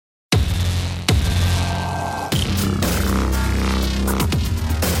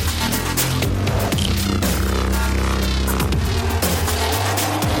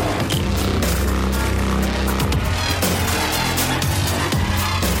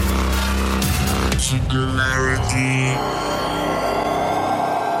Singularity.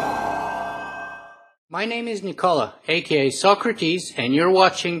 My name is Nicola, aka Socrates, and you're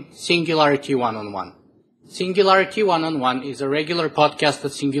watching Singularity One-on-One. Singularity One-on-One is a regular podcast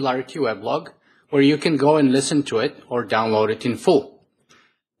of Singularity Weblog, where you can go and listen to it or download it in full.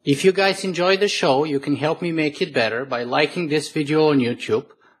 If you guys enjoy the show, you can help me make it better by liking this video on YouTube,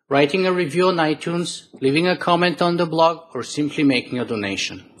 writing a review on iTunes, leaving a comment on the blog, or simply making a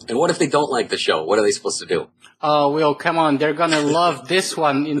donation. And what if they don't like the show? What are they supposed to do? Oh, Will, come on. They're going to love this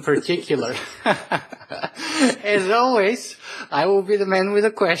one in particular. As always, I will be the man with the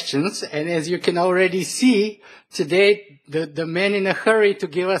questions. And as you can already see, today, the man in a hurry to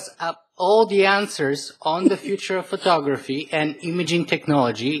give us all the answers on the future of photography and imaging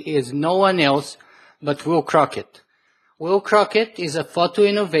technology is no one else but Will Crockett. Will Crockett is a photo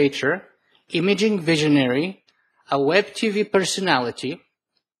innovator, imaging visionary, a web TV personality,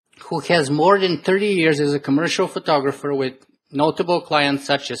 who has more than 30 years as a commercial photographer with notable clients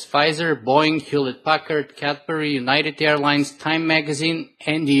such as Pfizer, Boeing, Hewlett-Packard, Cadbury, United Airlines, Time Magazine,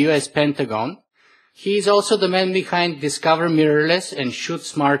 and the U.S. Pentagon. He is also the man behind Discover Mirrorless and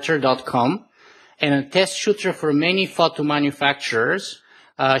ShootSmarter.com, and a test shooter for many photo manufacturers.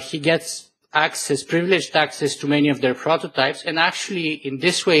 He gets privileged access to many of their prototypes, and actually, in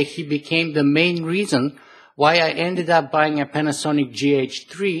this way, he became the main reason why I ended up buying a Panasonic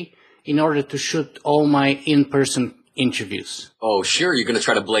GH3 in order to shoot all my in-person interviews. Oh, sure. You're going to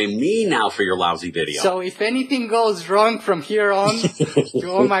try to blame me now for your lousy video. So if anything goes wrong from here on to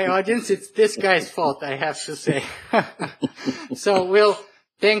all my audience, it's this guy's fault, I have to say. So, Will,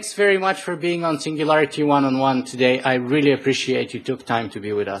 thanks very much for being on Singularity One-on-One today. I really appreciate you took time to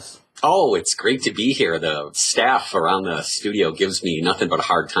be with us. Oh, it's great to be here. The staff around the studio gives me nothing but a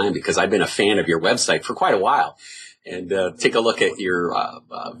hard time because I've been a fan of your website for quite a while. And take a look at your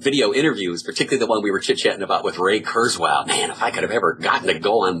video interviews, particularly the one we were chit-chatting about with Ray Kurzweil. Man, if I could have ever gotten to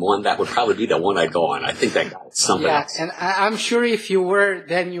go on one, that would probably be the one I'd go on. I think that got something else. Yeah, and I'm sure if you were,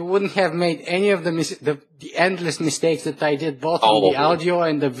 then you wouldn't have made any of the endless mistakes that I did, both in the audio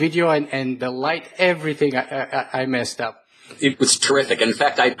and the video and the light, everything I messed up. It was terrific. In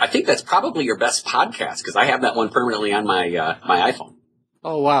fact, I think that's probably your best podcast because I have that one permanently on my iPhone.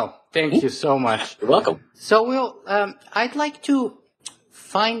 Oh, wow. Thank you so much. You're welcome. So, Will, I'd like to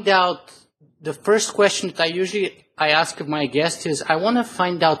find out, the first question that I ask of my guests is, I want to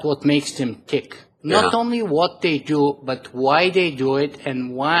find out what makes them tick. Not only what they do, but why they do it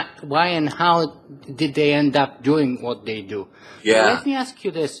and why and how did they end up doing what they do. Yeah. So let me ask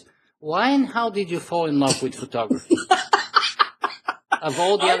you this. Why and how did you fall in love with photography? Of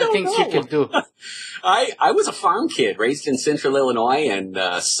all the other things you could do. I was a farm kid raised in central Illinois and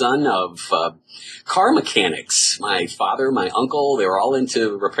son of car mechanics. My father, my uncle, they were all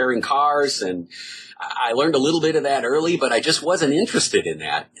into repairing cars, and I learned a little bit of that early, but I just wasn't interested in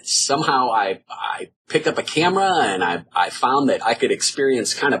that. Somehow I picked up a camera and I found that I could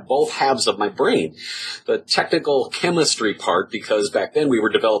experience kind of both halves of my brain. The technical chemistry part, because back then we were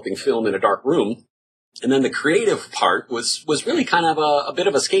developing film in a dark room. And then the creative part was really kind of a bit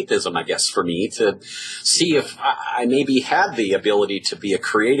of escapism, I guess, for me to see if I maybe had the ability to be a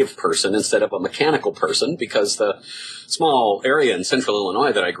creative person instead of a mechanical person, because the small area in central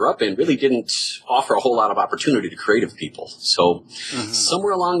Illinois that I grew up in really didn't offer a whole lot of opportunity to creative people. So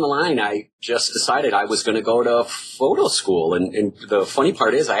somewhere along the line, I just decided I was going to go to photo school. And the funny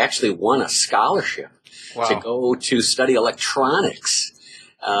part is I actually won a scholarship to go to study electronics.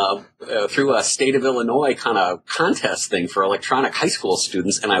 Through a state of Illinois kind of contest thing for electronic high school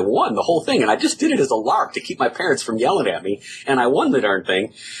students, and I won the whole thing. And I just did it as a lark to keep my parents from yelling at me, and I won the darn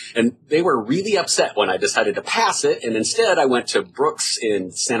thing. And they were really upset when I decided to pass it, and instead I went to Brooks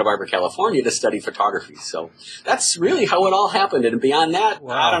in Santa Barbara, California to study photography. So that's really how it all happened, and beyond that,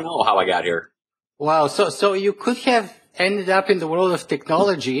 I don't know how I got here. Wow, so you could have ended up in the world of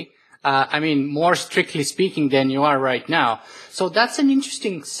technology, more strictly speaking than you are right now. So that's an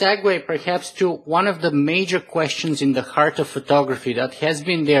interesting segue perhaps to one of the major questions in the heart of photography that has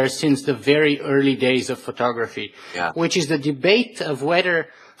been there since the very early days of photography, which is the debate of whether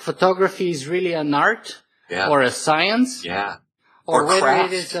photography is really an art or a science, or whether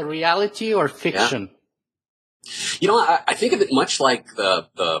craft. it is a reality or fiction. You know, I think of it much like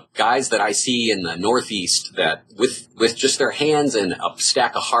the guys that I see in the Northeast that with just their hands and a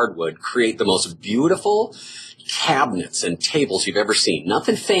stack of hardwood create the most beautiful, cabinets and tables you've ever seen.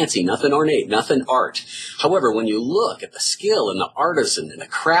 Nothing fancy, nothing ornate, nothing art. However, when you look at the skill and the artisan and the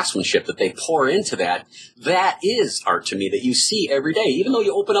craftsmanship that they pour into that, that is art to me that you see every day. Even though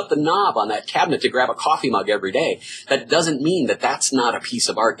you open up the knob on that cabinet to grab a coffee mug every day, that doesn't mean that that's not a piece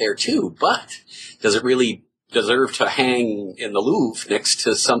of art there too. But does it really deserve to hang in the Louvre next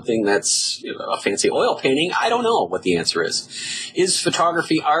to something that's a fancy oil painting? I don't know what the answer is. Is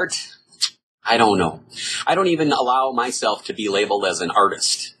photography art? I don't know. I don't even allow myself to be labeled as an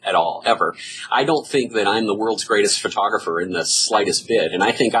artist at all, ever. I don't think that I'm the world's greatest photographer in the slightest bit, and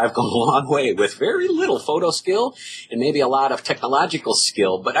I think I've gone a long way with very little photo skill and maybe a lot of technological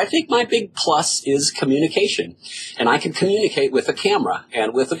skill, but I think my big plus is communication. And I can communicate with a camera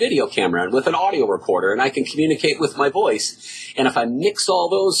and with a video camera and with an audio recorder, and I can communicate with my voice. And if I mix all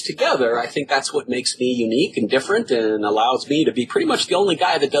those together, I think that's what makes me unique and different and allows me to be pretty much the only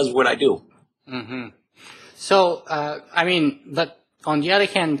guy that does what I do. Mm-hmm. So, but on the other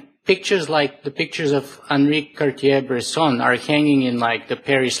hand, pictures like the pictures of Henri Cartier-Bresson are hanging in like the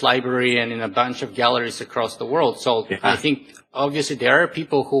Paris Library and in a bunch of galleries across the world. So yeah. I think obviously there are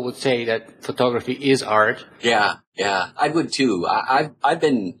people who would say that photography is art. Yeah, I would too. I've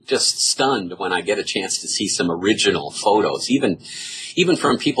been just stunned when I get a chance to see some original photos, even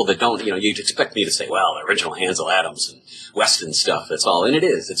from people that don't, you'd expect me to say, well, original Ansel Adams and Weston stuff, that's all. And it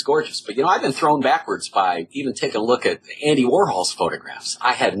is. It's gorgeous. But, I've been thrown backwards by even taking a look at Andy Warhol's photographs.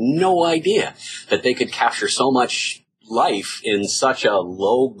 I had no idea that they could capture so much life in such a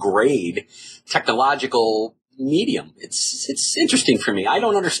low-grade technological medium. It's interesting for me. I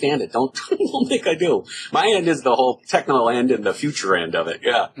don't understand it. Don't think I do. My end is the whole techno end and the future end of it.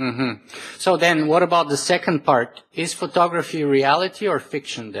 Yeah. Mm-hmm. So then what about the second part? Is photography reality or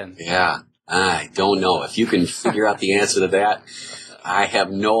fiction then? Yeah. I don't know. If you can figure out the answer to that, I have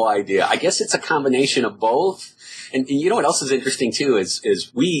no idea. I guess it's a combination of both. And you know what else is interesting too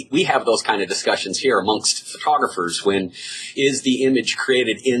is we have those kind of discussions here amongst photographers when is the image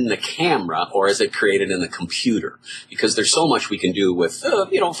created in the camera or is it created in the computer? Because there's so much we can do with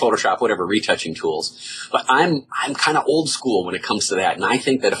Photoshop, whatever retouching tools. But I'm kind of old school when it comes to that, and I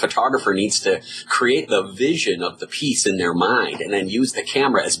think that a photographer needs to create the vision of the piece in their mind and then use the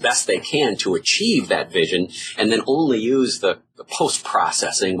camera as best they can to achieve that vision, and then only use the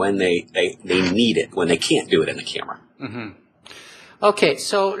post-processing when they need it, when they can't do it in the camera. Mm-hmm. Okay,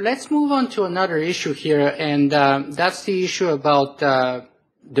 so let's move on to another issue here, and that's the issue about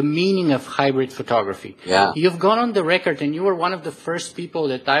the meaning of hybrid photography. Yeah. You've gone on the record, and you were one of the first people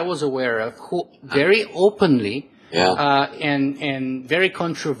that I was aware of who very openly and very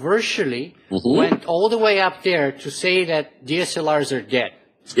controversially went all the way up there to say that DSLRs are dead.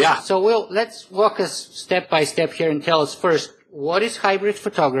 Yeah. So let's walk us step by step here and tell us first, what is hybrid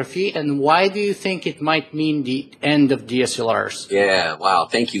photography, and why do you think it might mean the end of DSLRs? Yeah, wow.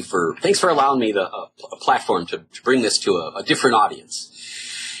 Thanks for allowing me a platform to bring this to a different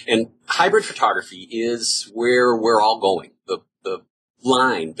audience. And hybrid photography is where we're all going. The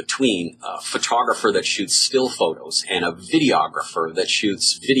line between a photographer that shoots still photos and a videographer that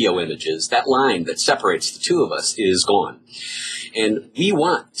shoots video images, that line that separates the two of us is gone. And we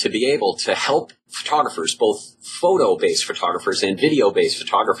want to be able to help photographers, both photo-based photographers and video-based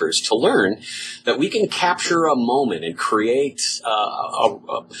photographers, to learn that we can capture a moment and create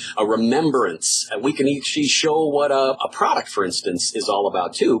a remembrance. And we can actually show what a product, for instance, is all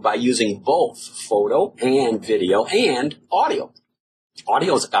about, too, by using both photo and video and audio.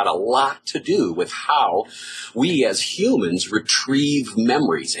 Audio's got a lot to do with how we as humans retrieve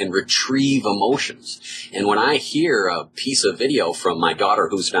memories and retrieve emotions. And when I hear a piece of video from my daughter,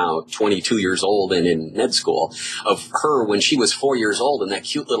 who's now 22 years old and in med school, of her when she was 4 years old and that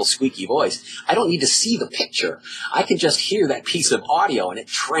cute little squeaky voice, I don't need to see the picture. I can just hear that piece of audio and it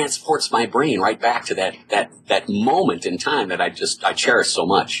transports my brain right back to that moment in time that I cherish so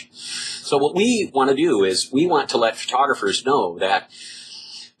much. So what we want to do is we want to let photographers know that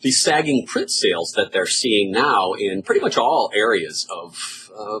the sagging print sales that they're seeing now in pretty much all areas of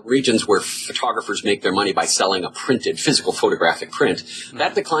regions where photographers make their money by selling a printed physical photographic print,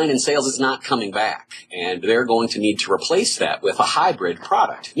 that decline in sales is not coming back. And they're going to need to replace that with a hybrid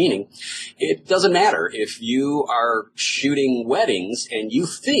product, meaning it doesn't matter if you are shooting weddings and you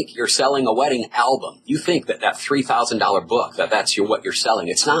think you're selling a wedding album. You think that $3,000 book, that's what you're selling.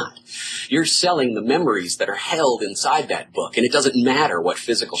 It's not. You're selling the memories that are held inside that book, and it doesn't matter what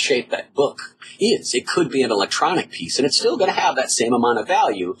physical shape that book is. It could be an electronic piece, and it's still going to have that same amount of value.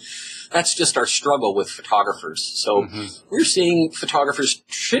 That's just our struggle with photographers. So we're seeing photographers,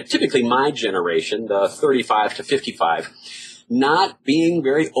 typically my generation, the 35 to 55, not being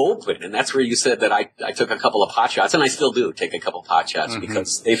very open. And that's where you said that I took a couple of pot shots, and I still do take a couple of pot shots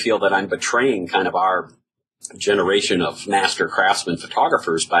because they feel that I'm betraying kind of our generation of master craftsman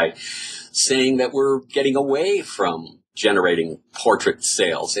photographers by saying that we're getting away from generating portrait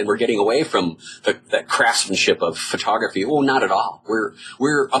sales and we're getting away from the craftsmanship of photography. Well, not at all.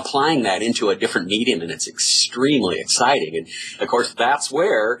 We're applying that into a different medium, and it's extremely exciting. And of course, that's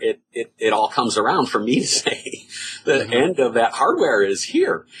where it all comes around for me to say the end of that hardware is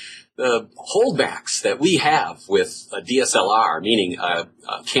here. The holdbacks that we have with a DSLR, meaning a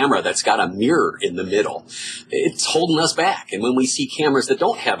camera that's got a mirror in the middle, it's holding us back. And when we see cameras that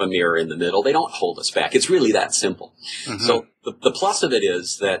don't have a mirror in the middle, they don't hold us back. It's really that simple. So the plus of it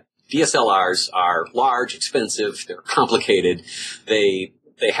is that DSLRs are large, expensive, they're complicated, they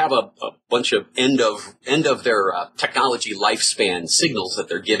have a bunch of end of their technology lifespan signals that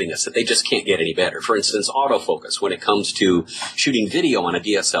they're giving us that they just can't get any better. For instance, autofocus, when it comes to shooting video on a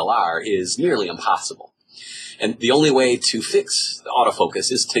DSLR, is nearly impossible. And the only way to fix the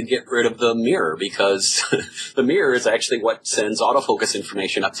autofocus is to get rid of the mirror, because the mirror is actually what sends autofocus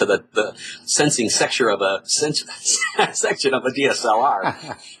information up to the sensing section of a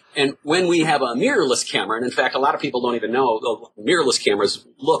DSLR. And when we have a mirrorless camera, and in fact, a lot of people don't even know, mirrorless cameras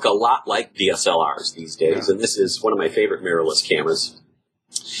look a lot like DSLRs these days, and this is one of my favorite mirrorless cameras.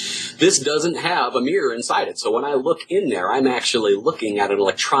 This doesn't have a mirror inside it, so when I look in there, I'm actually looking at an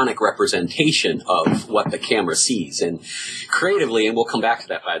electronic representation of what the camera sees. And creatively, and we'll come back to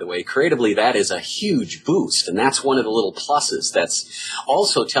that, by the way, creatively, that is a huge boost, and that's one of the little pluses that's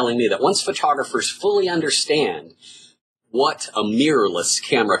also telling me that once photographers fully understand what a mirrorless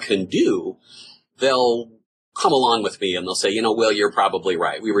camera can do, they'll come along with me and they'll say, you know, Will, you're probably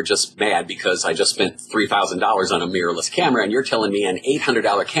right. We were just mad because I just spent $3,000 on a mirrorless camera, and you're telling me an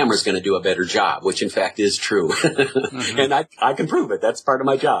 $800 camera is going to do a better job, which in fact is true. And I can prove it. That's part of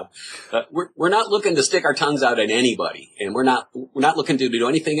my job. We're not looking to stick our tongues out at anybody, and we're not looking to do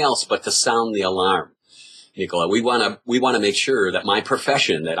anything else but to sound the alarm. Nicola, we want to make sure that my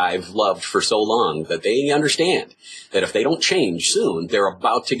profession that I've loved for so long, that they understand that if they don't change soon, they're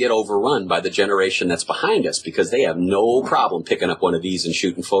about to get overrun by the generation that's behind us, because they have no problem picking up one of these and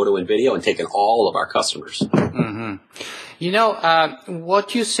shooting photo and video and taking all of our customers. You know,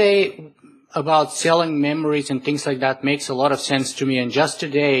 what you say about selling memories and things like that makes a lot of sense to me. And just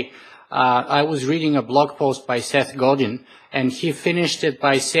today, I was reading a blog post by Seth Godin, and he finished it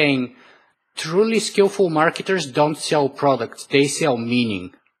by saying, truly skillful marketers don't sell products, they sell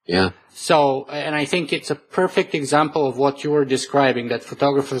meaning. Yeah. So, and I think it's a perfect example of what you were describing, that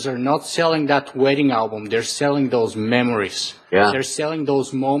photographers are not selling that wedding album, they're selling those memories. Yeah. They're selling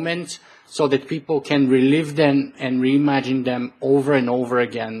those moments so that people can relive them and reimagine them over and over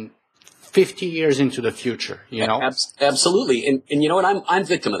again 50 years into the future, you know? Absolutely. And you know what? I'm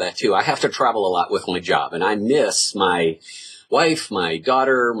victim of that too. I have to travel a lot with my job, and I miss my wife, my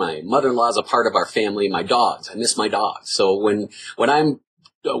daughter, my mother-in-law is a part of our family, my dogs. I miss my dogs. So when I'm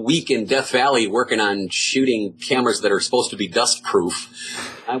a week in Death Valley working on shooting cameras that are supposed to be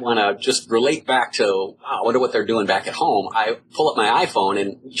dust-proof, I want to just relate back to, wow, I wonder what they're doing back at home. I pull up my iPhone,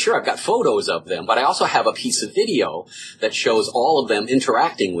 and sure, I've got photos of them, but I also have a piece of video that shows all of them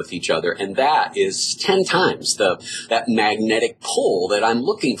interacting with each other, and that is 10 times that magnetic pull that I'm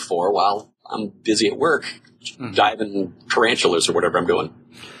looking for while I'm busy at work, diving tarantulas or whatever I'm doing.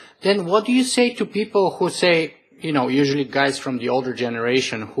 Then what do you say to people who say, you know, usually guys from the older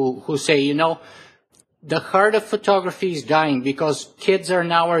generation who say, you know, the heart of photography is dying because kids are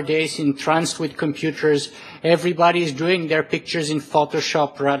nowadays entranced with computers. Everybody is doing their pictures in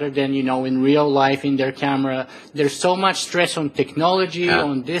Photoshop rather than, you know, in real life in their camera. There's so much stress on technology,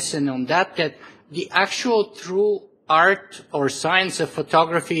 on this and on that, that the actual true art or science of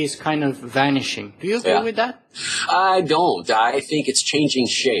photography is kind of vanishing. Do you agree with that? I don't. I think it's changing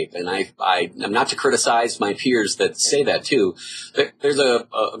shape, and I'm not to criticize my peers that say that too. There's a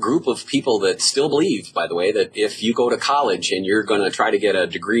group of people that still believe, by the way, that if you go to college and you're going to try to get a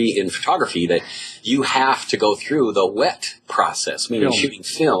degree in photography, that you have to go through the wet process, meaning shooting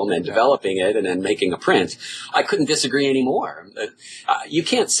film and developing it and then making a print. I couldn't disagree anymore. You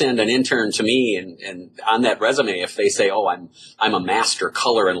can't send an intern to me and on that resume if they say, oh, I'm a master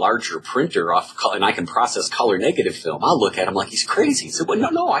color enlarger printer and I can process color negative film. I'll look at him like he's crazy. So, well,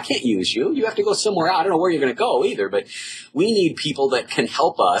 no, I can't use you. You have to go somewhere else. I don't know where you're going to go either, but we need people that can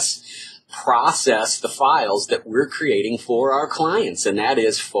help us process the files that we're creating for our clients, and that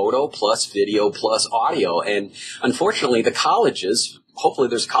is photo plus video plus audio. And unfortunately, the colleges, hopefully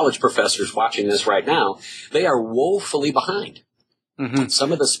there's college professors watching this right now, they are woefully behind.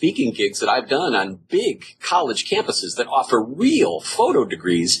 Some of the speaking gigs that I've done on big college campuses that offer real photo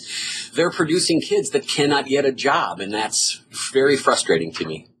degrees, they're producing kids that cannot get a job, and that's very frustrating to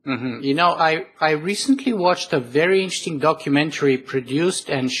me. You know, I recently watched a very interesting documentary produced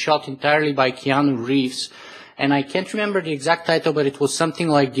and shot entirely by Keanu Reeves, and I can't remember the exact title, but it was something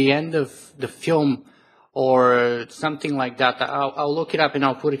like The End of the Film or something like that. I'll look it up and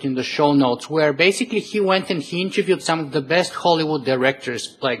I'll put it in the show notes, where basically he went and he interviewed some of the best Hollywood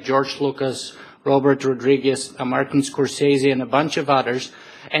directors like George Lucas, Robert Rodriguez, Martin Scorsese, and a bunch of others.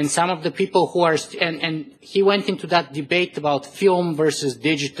 And some of the people who are, and he went into that debate about film versus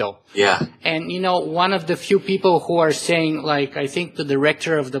digital. Yeah. And, you know, one of the few people who are saying, like, I think the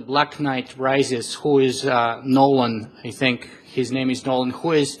director of The Black Knight Rises, who is Nolan, I think his name is Nolan,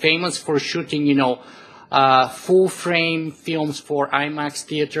 who is famous for shooting, you know, full frame films for IMAX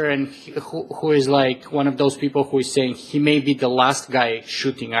theater, and who is like one of those people who is saying he may be the last guy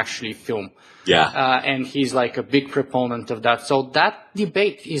shooting actually film. Yeah. And he's like a big proponent of that. So that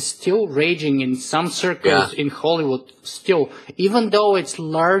debate is still raging in some circles in Hollywood still, even though it's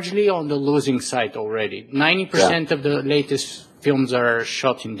largely on the losing side already. 90% of the latest films are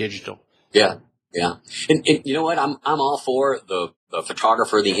shot in digital. Yeah. Yeah. And you know what? I'm all for the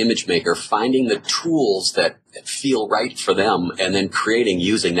photographer, the image maker, finding the tools that feel right for them and then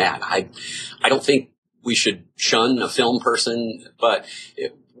using that. I don't think we should shun a film person, but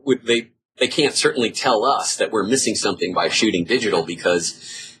they can't certainly tell us that we're missing something by shooting digital,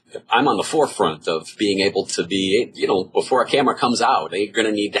 because I'm on the forefront of being able to be, you know, before a camera comes out, they're going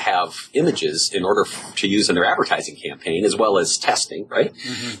to need to have images in order to use in their advertising campaign, as well as testing, right?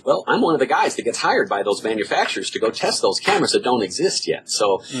 Well, I'm one of the guys that gets hired by those manufacturers to go test those cameras that don't exist yet.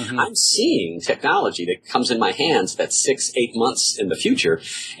 So I'm seeing technology that comes in my hands that's 6-8 months in the future,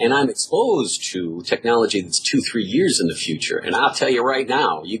 and I'm exposed to technology that's 2-3 years in the future. And I'll tell you right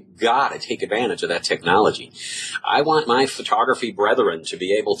now, you got to take advantage of that technology. I want my photography brethren to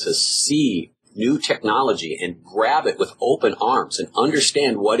be able to see new technology and grab it with open arms and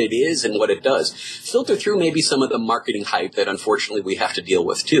understand what it is and what it does. Filter through maybe some of the marketing hype that unfortunately we have to deal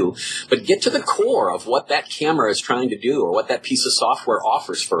with too, but get to the core of what that camera is trying to do or what that piece of software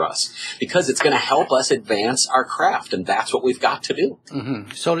offers for us, because it's going to help us advance our craft, and that's what we've got to do.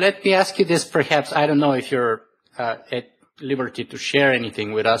 So let me ask you this, perhaps. I don't know if you're at liberty to share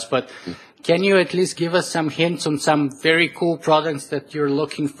anything with us, but can you at least give us some hints on some very cool products that you're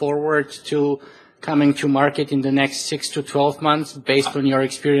looking forward to coming to market in the next 6 to 12 months based on your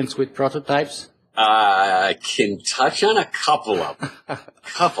experience with prototypes? I can touch on a couple of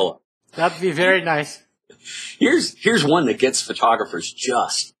them. That'd be very nice. Here's one that gets photographers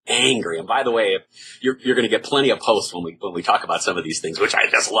just angry. And by the way, you're going to get plenty of posts when we talk about some of these things, which I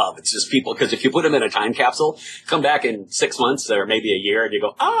just love. It's just people, because if you put them in a time capsule, come back in 6 months or maybe a year and you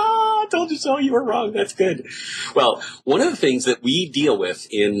go, I told you so, you were wrong. That's good. Well, one of the things that we deal with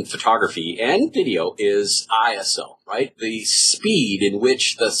in photography and video is ISO, right? The speed in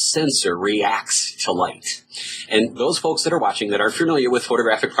which the sensor reacts to light. And those folks that are watching that are familiar with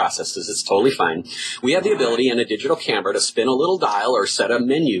photographic processes, it's totally fine. We have the ability in a digital camera to spin a little dial or set a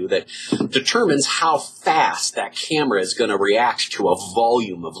menu that determines how fast that camera is going to react to a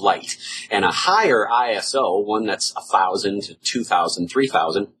volume of light. And a higher ISO, one that's 1,000 to 2,000,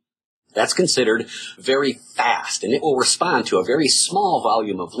 3,000, that's considered very fast, and it will respond to a very small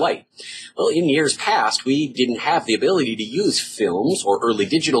volume of light. Well, in years past, we didn't have the ability to use films or early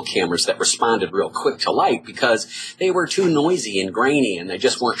digital cameras that responded real quick to light because they were too noisy and grainy, and they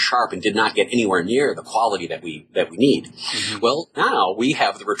just weren't sharp and did not get anywhere near the quality that we need. Well, now we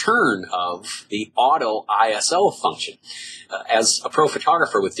have the return of the auto ISO function. As a pro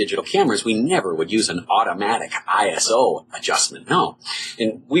photographer with digital cameras, we never would use an automatic ISO adjustment. No.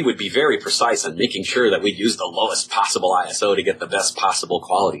 And we would be very precise on making sure that we'd use the lowest possible ISO to get the best possible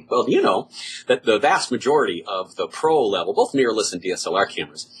quality. Well, you know that the vast majority of the pro level, both mirrorless and DSLR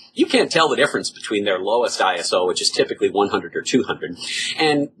cameras, you can't tell the difference between their lowest ISO, which is typically 100 or 200,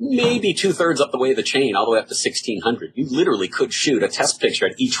 and maybe 2/3 up the way of the chain, all the way up to 1600. You literally could shoot a test picture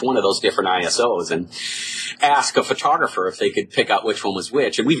at each one of those different ISOs and ask a photographer if they could pick out which one was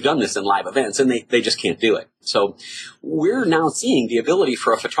which. And we've done this in live events, and they just can't do it. So we're now seeing the ability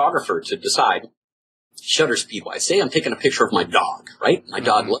for a photographer to decide shutter speed wise. Say I'm taking a picture of my dog, right? My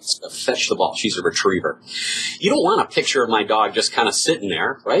dog loves to fetch the ball. She's a retriever. You don't want a picture of my dog just kind of sitting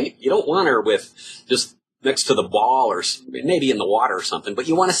there, right? You don't want her with just next to the ball or maybe in the water or something, but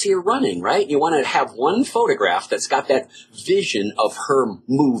you want to see her running, right? You want to have one photograph that's got that vision of her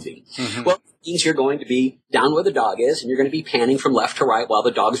moving. Well, means you're going to be down where the dog is, and you're going to be panning from left to right while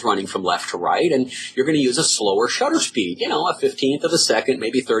the dog's running from left to right, and you're going to use a slower shutter speed, a 15th of a second,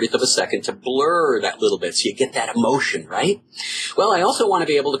 maybe 30th of a second to blur that little bit so you get that emotion, right? Well, I also want to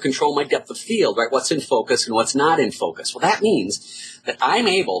be able to control my depth of field, right? What's in focus and what's not in focus. Well, that means that I'm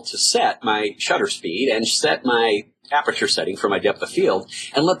able to set my shutter speed and set my aperture setting for my depth of field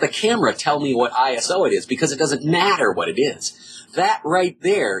and let the camera tell me what ISO it is, because it doesn't matter what it is. That right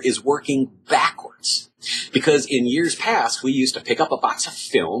there is working backwards. Because in years past, we used to pick up a box of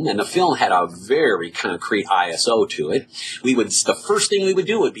film, and the film had a very concrete ISO to it. The first thing we would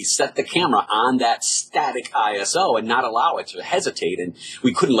do would be set the camera on that static ISO and not allow it to hesitate, and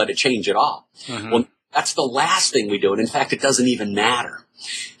we couldn't let it change at all. Mm-hmm. Well, that's the last thing we do, and in fact, it doesn't even matter.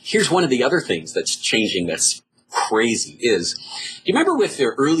 Here's one of the other things that's changing that's crazy is, do you remember with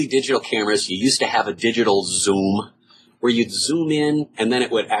your early digital cameras, you used to have a digital zoom, where you'd zoom in and then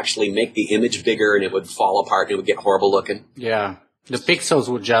it would actually make the image bigger and it would fall apart and it would get horrible looking? Yeah. The pixels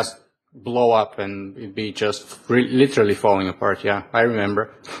would just blow up and it'd be just literally falling apart. Yeah, I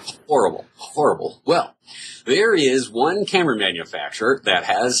remember. Horrible, horrible. Well, there is one camera manufacturer that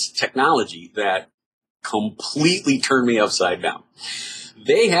has technology that completely turned me upside down.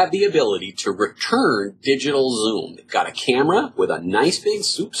 They have the ability to return digital zoom. They've got a camera with a nice big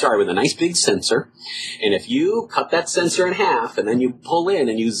sensor. And if you cut that sensor in half and then you pull in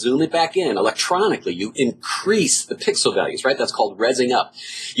and you zoom it back in electronically, you increase the pixel values, right? That's called resing up.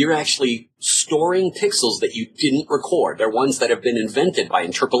 You're actually storing pixels that you didn't record. They're ones that have been invented by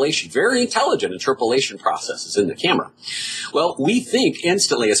interpolation, very intelligent interpolation processes in the camera. Well, we think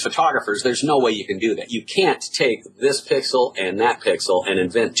instantly as photographers, there's no way you can do that. You can't take this pixel and that pixel and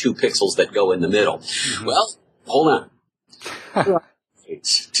invent two pixels that go in the middle. Mm-hmm. Well, hold on.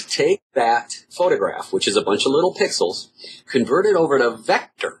 To take that photograph, which is a bunch of little pixels, convert it over to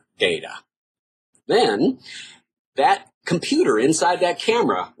vector data. Then that computer inside that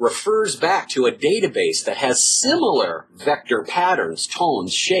camera refers back to a database that has similar vector patterns,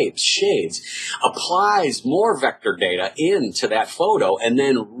 tones, shapes, shades, applies more vector data into that photo, and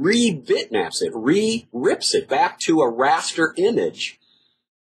then re-bitmaps it, re-rips it back to a raster image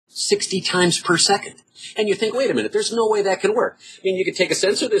 60 times per second. And you think, wait a minute, there's no way that can work. I mean, you could take a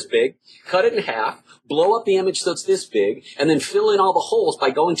sensor this big, cut it in half, blow up the image so it's this big, and then fill in all the holes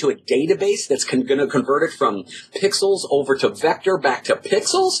by going to a database that's going to convert it from pixels over to vector back to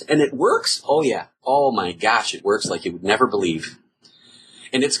pixels, and it works? Oh, yeah. Oh, my gosh, it works like you would never believe.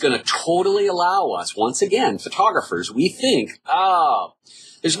 And it's going to totally allow us, once again, photographers, we think,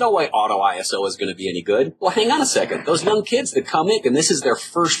 there's no way auto ISO is going to be any good. Well, hang on a second. Those young kids that come in and this is their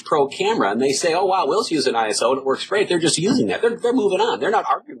first pro camera and they say, oh, wow, Will's using ISO and it works great. They're just using that. They're moving on. They're not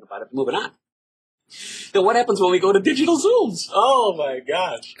arguing about it. They're moving on. Then what happens when we go to digital zooms? Oh, my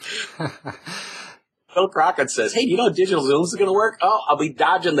gosh. Phil Crockett says, hey, do you know digital zooms is going to work? Oh, I'll be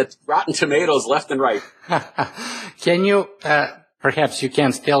dodging the rotten tomatoes left and right. Can you, perhaps you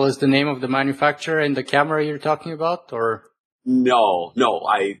can tell us the name of the manufacturer and the camera you're talking about, or? No.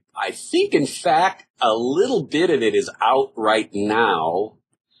 I think, in fact, a little bit of it is out right now,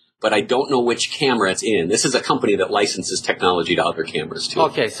 but I don't know which camera it's in. This is a company that licenses technology to other cameras, too.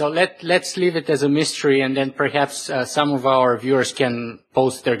 Okay, so let's leave it as a mystery, and then perhaps some of our viewers can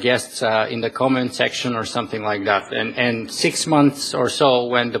post their guests in the comment section or something like that. And 6 months or so,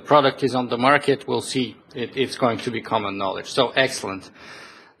 when the product is on the market, we'll see it's going to be common knowledge. So excellent.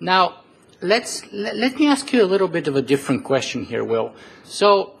 Now, let me ask you a little bit of a different question here, Will.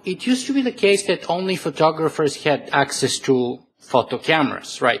 So it used to be the case that only photographers had access to photo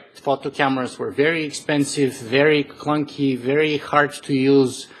cameras, right? Photo cameras were very expensive, very clunky, very hard to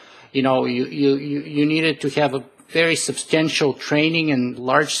use. You know, you needed to have a very substantial training and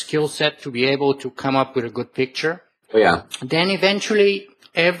large skill set to be able to come up with a good picture. Oh, yeah. Then eventually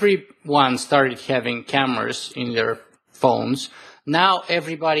everyone started having cameras in their phones. Now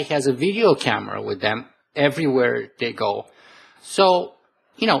everybody has a video camera with them everywhere they go. So,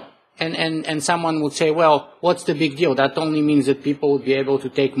 you know, and someone would say, well, what's the big deal? That only means that people would be able to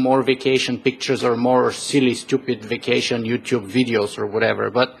take more vacation pictures or more silly, stupid vacation YouTube videos or whatever.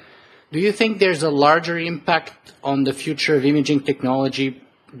 But do you think there's a larger impact on the future of imaging technology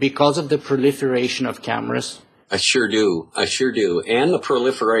because of the proliferation of cameras? I sure do. And the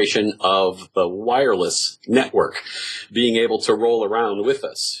proliferation of the wireless network being able to roll around with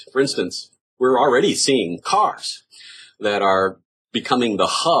us. For instance, we're already seeing cars that are becoming the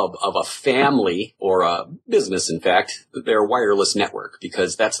hub of a family or a business, in fact, their wireless network,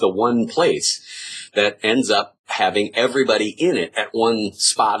 because that's the one place that ends up having everybody in it at one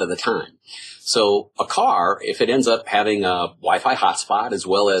spot at a time. So a car, if it ends up having a Wi-Fi hotspot as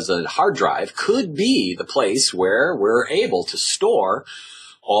well as a hard drive, could be the place where we're able to store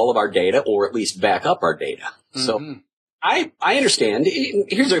all of our data, or at least back up our data. Mm-hmm. So I understand.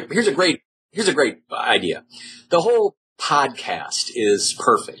 Here's a great idea. The whole podcast is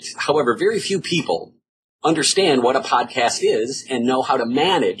perfect. However, very few people understand what a podcast is and know how to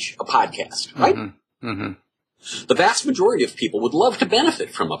manage a podcast, right? Mm-hmm. Mm-hmm. The vast majority of people would love to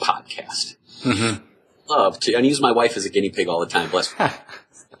benefit from a podcast. Mm-hmm. Love to, and I use my wife as a guinea pig all the time, bless her.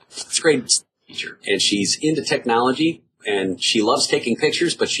 It's a great teacher, and she's into technology, and she loves taking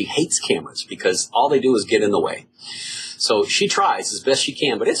pictures, but she hates cameras because all they do is get in the way. So she tries as best she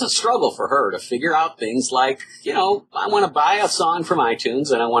can, but it's a struggle for her to figure out things like, I want to buy a song from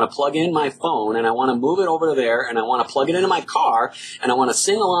iTunes, and I want to plug in my phone, and I want to move it over to there, and I want to plug it into my car, and I want to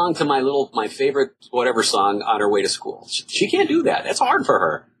sing along to my favorite whatever song on her way to school. She can't do that. That's hard for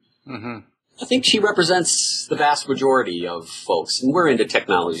her. Mm-hmm. I think she represents the vast majority of folks, and we're into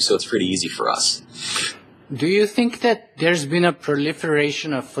technology, so it's pretty easy for us. Do you think that there's been a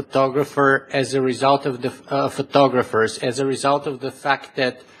proliferation of photographers as a result of the fact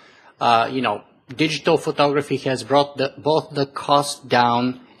that, digital photography has brought both the cost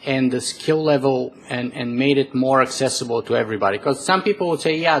down and the skill level and made it more accessible to everybody? Because some people would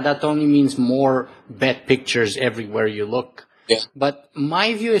say, yeah, that only means more bad pictures everywhere you look. Yeah. But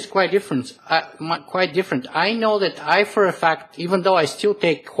my view is quite different. I know that for a fact, even though I still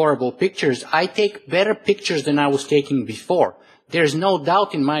take horrible pictures, I take better pictures than I was taking before. There's no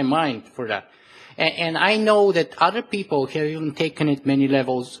doubt in my mind for that. And I know that other people have even taken it many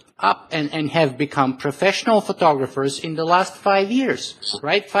levels up and have become professional photographers in the last 5 years,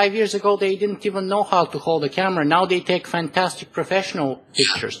 right? 5 years ago, they didn't even know how to hold a camera. Now they take fantastic professional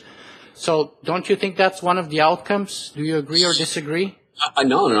pictures. So don't you think that's one of the outcomes? Do you agree or disagree?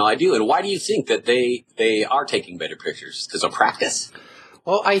 No, I do. And why do you think that they are taking better pictures? Because of practice?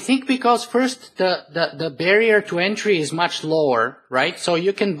 Well, I think because first the barrier to entry is much lower, right? So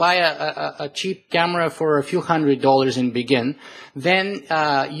you can buy a cheap camera for a few $100s and begin. Then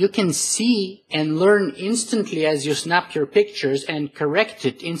you can see and learn instantly as you snap your pictures and correct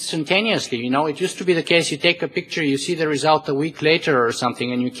it instantaneously. It used to be the case you take a picture, you see the result a week later or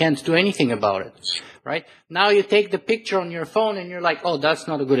something, and you can't do anything about it. Right? Now you take the picture on your phone and you're like, oh, that's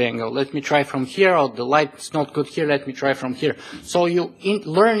not a good angle. Let me try from here. Oh, the light's not good here. Let me try from here. So you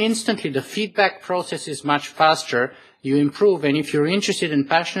learn instantly. The feedback process is much faster. You improve. And if you're interested and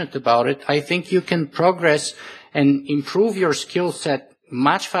passionate about it, I think you can progress and improve your skill set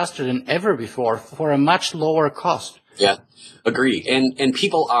much faster than ever before for a much lower cost. Yeah, agree. And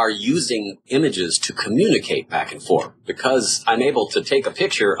people are using images to communicate back and forth, because I'm able to take a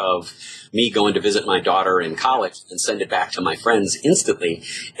picture of me going to visit my daughter in college and send it back to my friends instantly.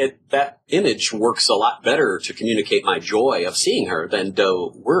 That image works a lot better to communicate my joy of seeing her than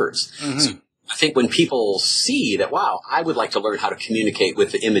words. Mm-hmm. So I think when people see that, wow, I would like to learn how to communicate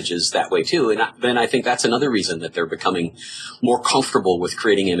with the images that way too, and then I think that's another reason that they're becoming more comfortable with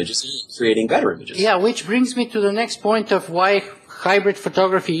creating images and creating better images. Yeah, which brings me to the next point of why hybrid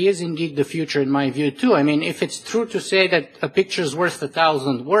photography is indeed the future in my view too. I mean, if it's true to say that a picture is worth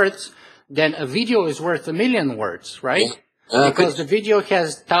 1,000 words, then a video is worth 1,000,000 words, right? Because the video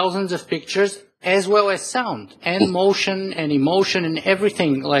has thousands of pictures as well as sound and motion and emotion and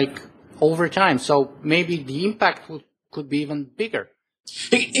everything like over time. So maybe the impact could be even bigger.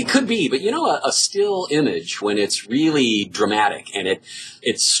 It could be, but a still image, when it's really dramatic and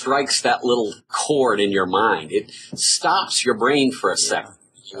it strikes that little chord in your mind, it stops your brain for a second.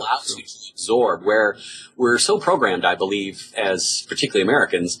 It allows you to absorb, where we're so programmed, I believe, as particularly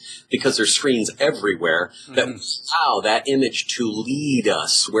Americans, because there's screens everywhere, that allow that image to lead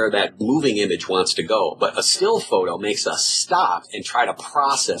us where that moving image wants to go. But a still photo makes us stop and try to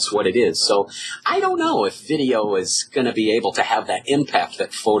process what it is. So I don't know if video is going to be able to have that impact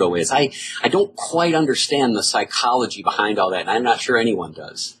that photo is. I don't quite understand the psychology behind all that, and I'm not sure anyone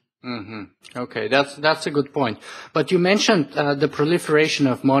does. Mm-hmm. Okay, that's a good point. But you mentioned the proliferation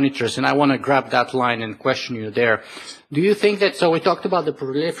of monitors, and I want to grab that line and question you there. Do you think that, so we talked about the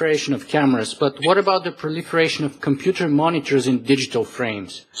proliferation of cameras, but what about the proliferation of computer monitors in digital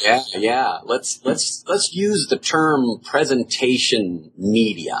frames? Yeah. Let's use the term presentation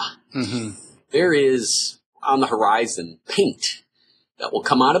media. Mm-hmm. There is on the horizon paint that will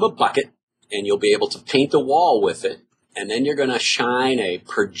come out of a bucket, and you'll be able to paint the wall with it. And then you're going to shine a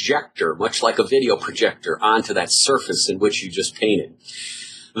projector, much like a video projector, onto that surface in which you just painted.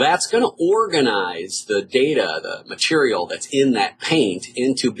 That's going to organize the data, the material that's in that paint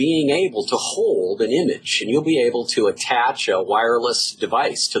into being able to hold an image. And you'll be able to attach a wireless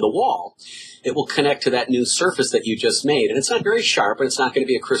device to the wall. It will connect to that new surface that you just made. And it's not very sharp, and it's not going to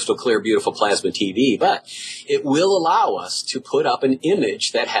be a crystal clear, beautiful plasma TV, but it will allow us to put up an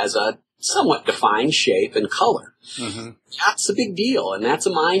image that has a somewhat defined shape and color. Mm-hmm. That's a big deal, and that's a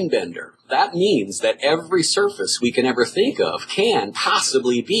mind bender. That means that every surface we can ever think of can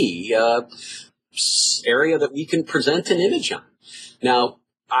possibly be an area that we can present an image on. Now,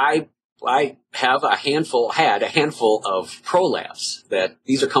 I had a handful of Pro Labs. That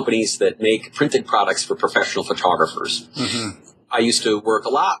these are companies that make printed products for professional photographers. Mm-hmm. I used to work a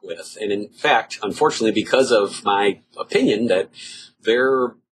lot with, and in fact, unfortunately, because of my opinion that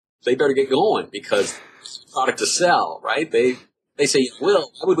they better get going because it's a product to sell, right? They say,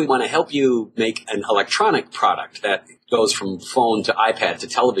 Will, why would we want to help you make an electronic product that goes from phone to iPad to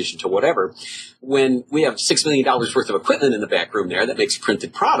television to whatever, when we have $6 million worth of equipment in the back room there that makes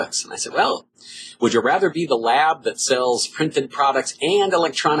printed products? And I said, well, would you rather be the lab that sells printed products and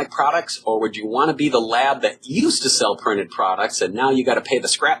electronic products, or would you want to be the lab that used to sell printed products and now you got to pay the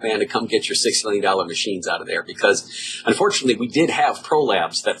scrap man to come get your $6 million machines out of there? Because unfortunately, we did have Pro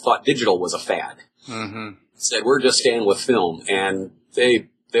Labs that thought digital was a fad. Mm-hmm. Said, we're just staying with film, and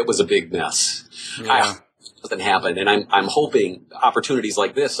it was a big mess. Yeah. Nothing happened, and I'm hoping opportunities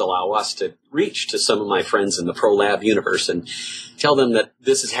like this allow us to reach to some of my friends in the Pro Lab universe and tell them that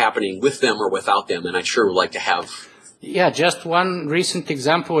this is happening with them or without them, and I'd sure would like to have. Yeah, just one recent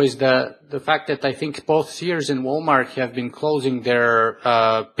example is the fact that I think both Sears and Walmart have been closing their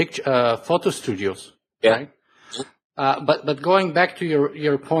photo studios. Yeah. Right? But going back to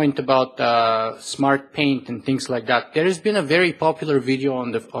your point about smart paint and things like that, there has been a very popular video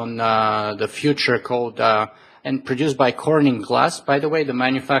on the Future called and produced by Corning Glass. By the way, the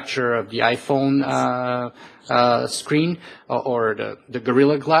manufacturer of the iPhone screen or the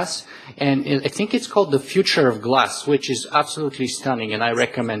Gorilla Glass, and I think it's called the Future of Glass, which is absolutely stunning, and I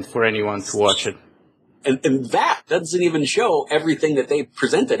recommend for anyone to watch it. And that doesn't even show everything that they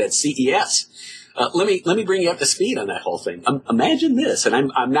presented at CES. Let me bring you up to speed on that whole thing. Imagine this, and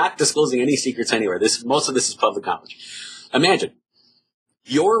I'm not disclosing any secrets anywhere. Most of this is public knowledge. Imagine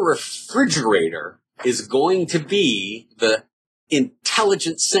your refrigerator is going to be the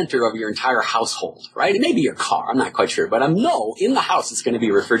intelligent center of your entire household, right? It may be your car. I'm not quite sure, but in the house it's going to be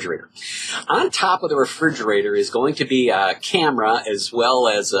a refrigerator. On top of the refrigerator is going to be a camera as well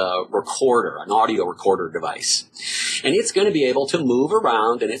as a recorder, an audio recorder device. And it's going to be able to move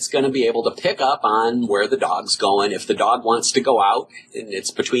around, and it's going to be able to pick up on where the dog's going. If the dog wants to go out and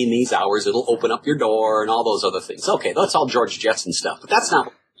it's between these hours, it'll open up your door and all those other things. Okay, that's all George Jetson stuff, but that's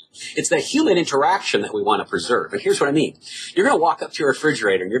not. It's the human interaction that we want to preserve. And here's what I mean. You're going to walk up to your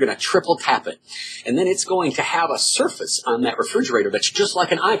refrigerator and you're going to triple tap it. And then it's going to have a surface on that refrigerator that's just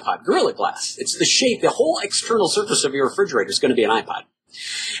like an iPod, Gorilla Glass. It's the shape, the whole external surface of your refrigerator is going to be an iPod.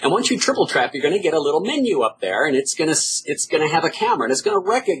 And once you triple tap, you're going to get a little menu up there, and it's going to have a camera, and it's going to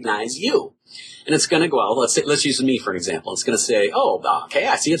recognize you. And it's going to go, well, let's use me for an example. It's going to say, oh, okay,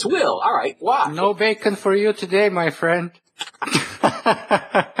 I see it's Will. All right, wow. No bacon for you today, my friend.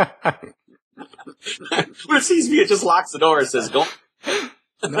 When it sees me, it just locks the door and says, go.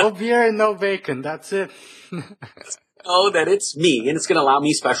 No beer and no bacon. That's it. Know that it's me, and it's going to allow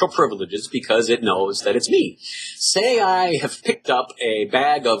me special privileges because it knows that it's me. Say I have picked up a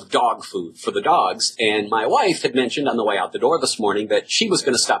bag of dog food for the dogs, and my wife had mentioned on the way out the door this morning that she was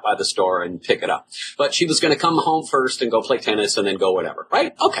going to stop by the store and pick it up. But she was going to come home first and go play tennis and then go whatever,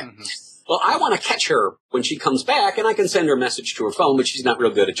 right? Okay. Mm-hmm. Well, I want to catch her when she comes back, and I can send her a message to her phone, but she's not real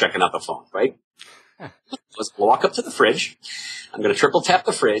good at checking out the phone, right? Let's walk up to the fridge. I'm going to triple tap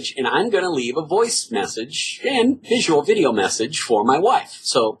the fridge, and I'm going to leave a voice message and visual video message for my wife.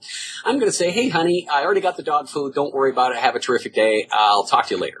 So I'm going to say, hey, honey, I already got the dog food. Don't worry about it. Have a terrific day. I'll talk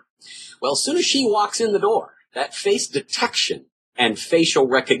to you later. Well, as soon as she walks in the door, that face detection and facial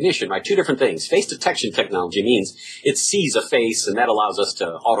recognition, right? Two different things. Face detection technology means it sees a face, and that allows us to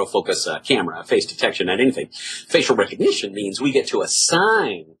autofocus a camera, face detection, not anything. Facial recognition means we get to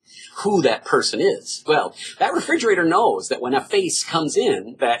assign who that person is. Well, that refrigerator knows that when a face comes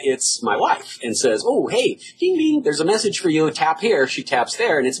in, that it's my wife and says, oh, hey, ding, ding, there's a message for you. Tap here. She taps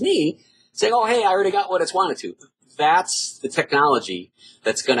there, and it's me saying, oh, hey, I already got what it's wanted to. that's the technology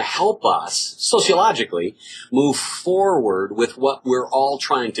that's going to help us sociologically move forward with what we're all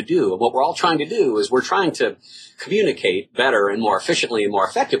trying to do. And what we're all trying to do is we're trying to communicate better and more efficiently and more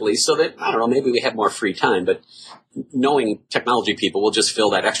effectively so that, I don't know, maybe we have more free time, but knowing technology people will just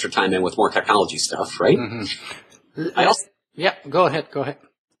fill that extra time in with more technology stuff, right? Go ahead.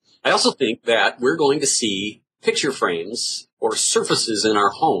 I also think that we're going to see picture frames or surfaces in our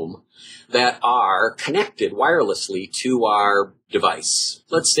home that are connected wirelessly to our device.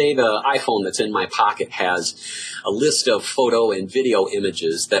 Let's say the iPhone that's in my pocket has a list of photo and video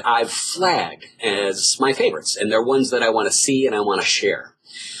images that I've flagged as my favorites, and they're ones that I want to see and I want to share.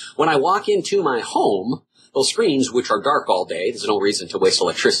 When I walk into my home, those screens, which are dark all day, there's no reason to waste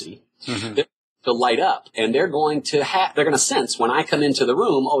electricity, they're to light up, and they're going to sense when I come into the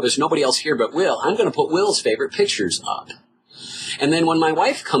room, oh, there's nobody else here but Will. I'm going to put Will's favorite pictures up. And then when my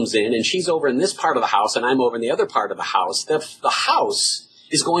wife comes in and she's over in this part of the house and I'm over in the other part of the house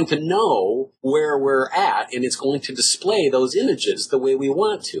is going to know where we're at, and it's going to display those images the way we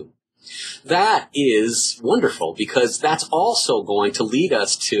want to. That is wonderful because that's also going to lead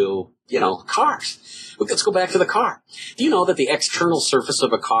us to, cars. Let's go back to the car. Do you know that the external surface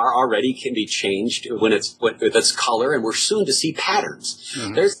of a car already can be changed when it's color, and we're soon to see patterns?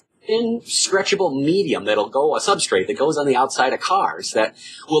 Mm-hmm. There's thin, stretchable medium a substrate that goes on the outside of cars that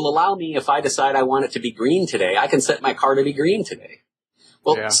will allow me, if I decide I want it to be green today, I can set my car to be green today.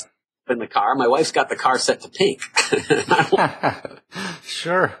 Well, in the car, my wife's got the car set to pink.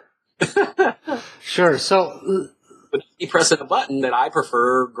 Sure. Sure. So, but you press a button that I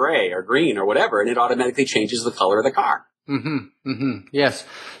prefer gray or green or whatever, and it automatically changes the color of the car. Yes.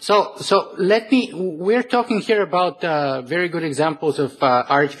 So we're talking here about very good examples of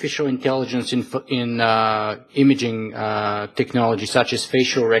artificial intelligence in imaging technology, such as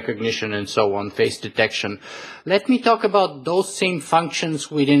facial recognition and so on, face detection. Let me talk about those same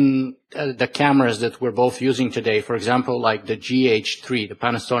functions within the cameras that we're both using today. For example, like the GH3, the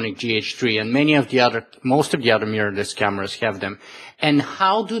Panasonic GH3, and most of the other mirrorless cameras have them. And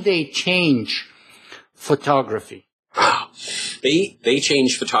how do they change photography? They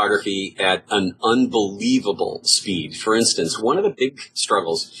change photography at an unbelievable speed. For instance, one of the big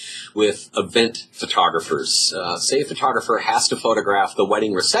struggles with event photographers, say a photographer has to photograph the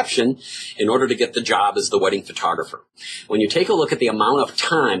wedding reception in order to get the job as the wedding photographer. When you take a look at the amount of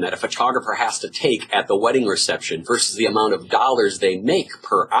time that a photographer has to take at the wedding reception versus the amount of dollars they make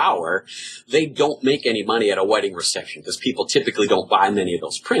per hour, they don't make any money at a wedding reception because people typically don't buy many of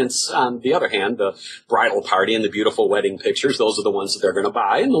those prints. On the other hand, the bridal party and the beautiful wedding pictures, those are the ones that they're going to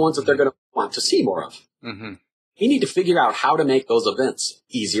buy and the ones that they're going to want to see more of. Mm-hmm. You need to figure out how to make those events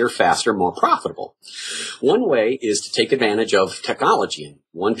easier, faster, more profitable. One way is to take advantage of technology. And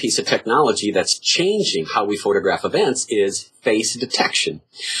one piece of technology that's changing how we photograph events is face detection.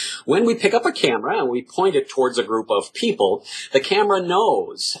 When we pick up a camera and we point it towards a group of people, the camera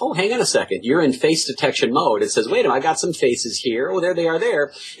knows, oh, hang on a second, you're in face detection mode. It says, wait a minute, I got some faces here. Oh, there they are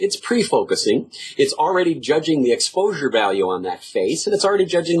there. It's pre-focusing. It's already judging the exposure value on that face, and it's already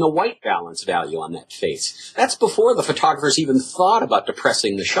judging the white balance value on that face. That's before the photographers even thought about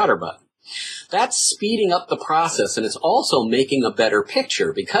depressing the shutter button. That's speeding up the process, and it's also making a better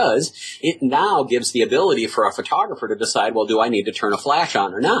picture because it now gives the ability for a photographer to decide, well, do I need to turn a flash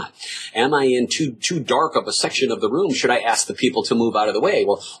on or not? Am I in too dark of a section of the room? Should I ask the people to move out of the way?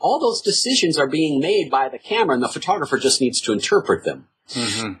 Well, all those decisions are being made by the camera, and the photographer just needs to interpret them.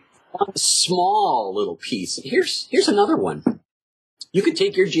 Mm-hmm. One small little piece. Here's another one. You could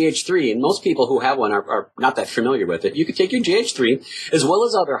take your GH3, and most people who have one are not that familiar with it. You could take your GH3, as well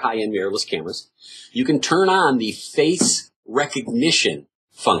as other high-end mirrorless cameras. You can turn on the face recognition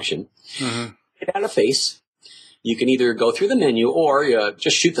function. Mm-hmm. Get out a face. You can either go through the menu or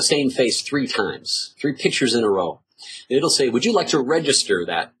just shoot the same face 3 times, 3 pictures in a row. And it'll say, would you like to register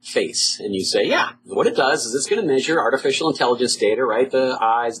that face? And you say, yeah. What it does is it's going to measure artificial intelligence data, right? The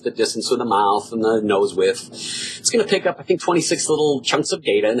eyes, the distance with the mouth, and the nose width. It's going to pick up, 26 little chunks of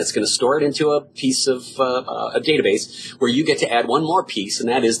data, and it's going to store it into a piece of a database where you get to add one more piece, and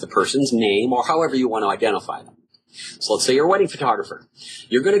that is the person's name or however you want to identify them. So let's say you're a wedding photographer.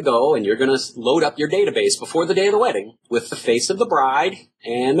 You're going to go and you're going to load up your database before the day of the wedding with the face of the bride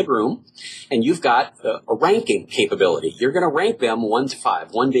and the groom, and you've got a ranking capability. You're going to rank them 1 to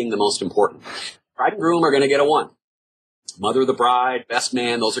 5, 1 being the most important. Bride and groom are going to get a 1. Mother of the bride, best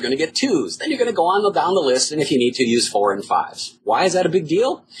man, those are going to get 2s. Then you're going to go on down the list, and if you need to, use 4 and 5s. Why is that a big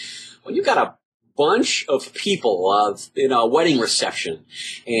deal? Well, you've got a bunch of people in a wedding reception,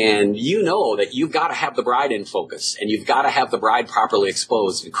 and you know that you've got to have the bride in focus, and you've got to have the bride properly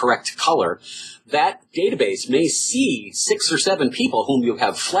exposed in correct color, that database may see 6 or 7 people whom you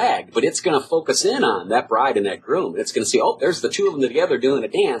have flagged, but it's going to focus in on that bride and that groom. It's going to see, oh, there's the two of them together doing a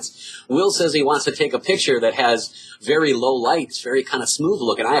dance. Will says he wants to take a picture that has very low lights, very kind of smooth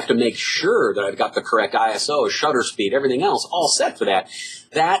look, and I have to make sure that I've got the correct ISO, shutter speed, everything else all set for that.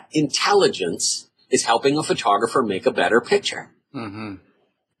 That intelligence is helping a photographer make a better picture. Mm-hmm.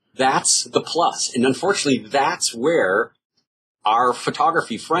 That's the plus. And unfortunately, that's where our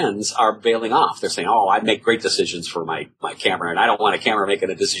photography friends are bailing off. They're saying, oh, I make great decisions for my camera, and I don't want a camera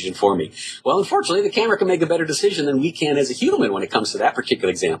making a decision for me. Well, unfortunately, the camera can make a better decision than we can as a human when it comes to that particular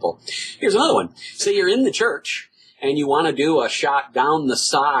example. Here's another one. Say you're in the church, and you want to do a shot down the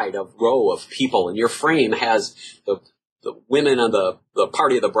side of row of people, and your frame has the women on the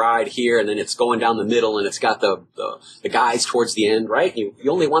party of the bride here, and then it's going down the middle, and it's got the guys towards the end, right? You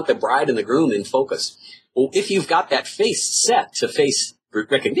only want the bride and the groom in focus. Well, if you've got that face set to face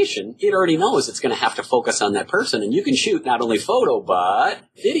recognition, it already knows it's going to have to focus on that person, and you can shoot not only photo, but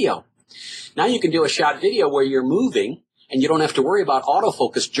video. Now you can do a shot video where you're moving, and you don't have to worry about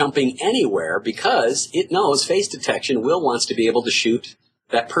autofocus jumping anywhere because it knows face detection. Will wants to be able to shoot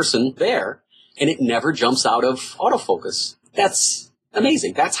that person there, and it never jumps out of autofocus. That's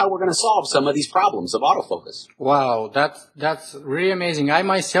amazing. That's how we're going to solve some of these problems of autofocus. Wow, that's really amazing. I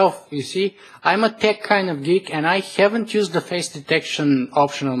myself, you see, I'm a tech kind of geek, and I haven't used the face detection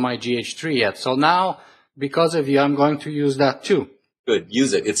option on my GH3 yet. So now, because of you, I'm going to use that too. Good.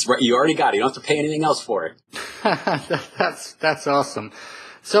 Use it. It's right. You already got it. You don't have to pay anything else for it. That's awesome.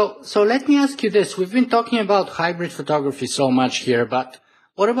 So let me ask you this. We've been talking about hybrid photography so much here, but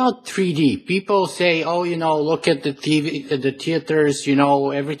what about 3D? People say, oh, look at the TV, the theaters,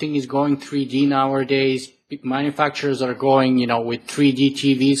 everything is going 3D nowadays. Manufacturers are going, with 3D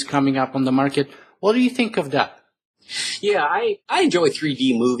TVs coming up on the market. What do you think of that? Yeah, I enjoy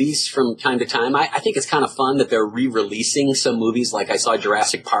 3D movies from time to time. I think it's kind of fun that they're re-releasing some movies. Like I saw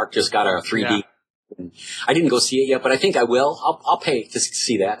Jurassic Park just got a 3D. Yeah. I didn't go see it yet, but I think I will. I'll pay to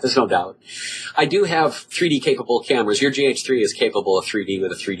see that. There's no doubt. I do have 3D capable cameras. Your GH3 is capable of 3D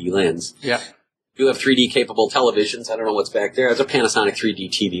with a 3D lens. Yeah. You have 3D capable televisions. I don't know what's back there. There's a Panasonic 3D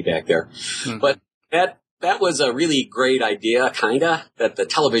TV back there. But that was a really great idea, kinda, that the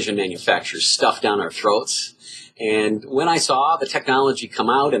television manufacturers stuffed down our throats. And when I saw the technology come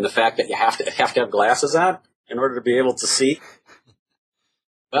out and the fact that you have to have glasses on in order to be able to see,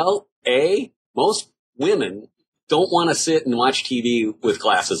 well, most women don't want to sit and watch TV with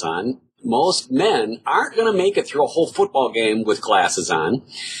glasses on. Most men aren't going to make it through a whole football game with glasses on.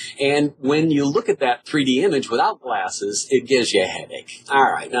 And when you look at that 3D image without glasses, it gives you a headache.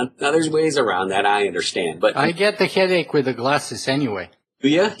 All right. Now there's ways around that. I understand. But I get the headache with the glasses anyway. Do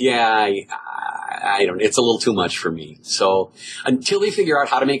you? Yeah, I don't. It's a little too much for me. So until they figure out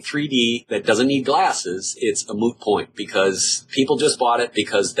how to make 3D that doesn't need glasses, it's a moot point because people just bought it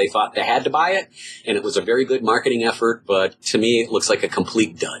because they thought they had to buy it, and it was a very good marketing effort. But to me, it looks like a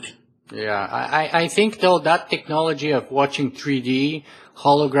complete dud. Yeah, I think though that technology of watching 3D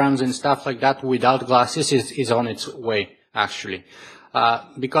holograms and stuff like that without glasses is on its way actually.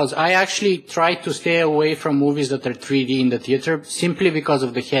 Because I actually try to stay away from movies that are 3D in the theater simply because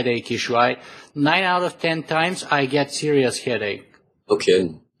of the headache issue. 9 out of 10 times I get serious headache.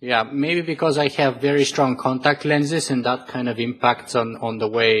 Okay. Yeah, maybe because I have very strong contact lenses and that kind of impacts on the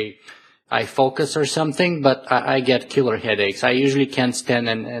way I focus or something, but I get killer headaches. I usually can't stand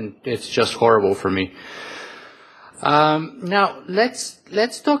and it's just horrible for me. Now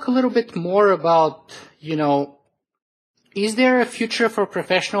let's talk a little bit more about, is there a future for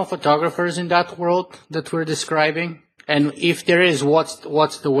professional photographers in that world that we're describing? And if there is,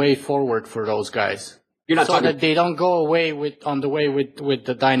 what's the way forward for those guys? You're not talking that they don't go away with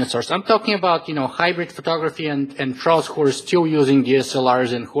the dinosaurs. I'm talking about, hybrid photography and pros who are still using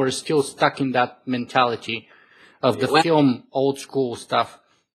DSLRs and who are still stuck in that mentality of the film old school stuff.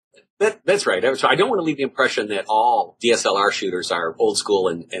 That's right. So I don't want to leave the impression that all DSLR shooters are old school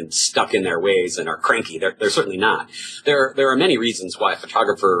and stuck in their ways and are cranky. They're certainly not. There are many reasons why a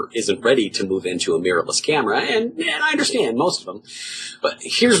photographer isn't ready to move into a mirrorless camera, and I understand most of them. But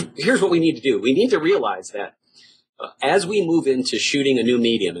here's what we need to do. We need to realize that as we move into shooting a new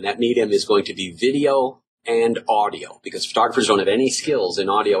medium, and that medium is going to be video and audio, because photographers don't have any skills in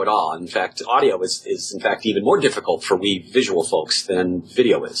audio at all. In fact, audio is in fact even more difficult for we visual folks than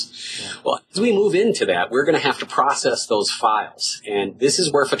video is. Yeah. Well, as we move into that, we're going to have to process those files. And this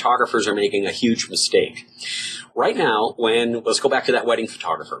is where photographers are making a huge mistake. Right now, let's go back to that wedding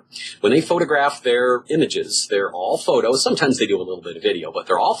photographer. When they photograph their images, they're all photos. Sometimes they do a little bit of video, but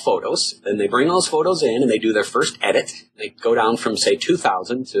they're all photos. Then they bring those photos in and they do their first edit. They go down from, say,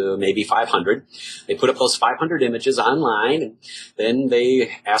 2,000 to maybe 500. They put up those 500 images online, and then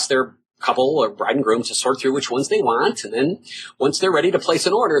they ask their couple or bride and groom to sort through which ones they want. And then once they're ready to place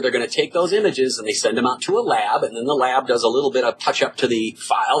an order, they're going to take those images and they send them out to a lab. And then the lab does a little bit of touch up to the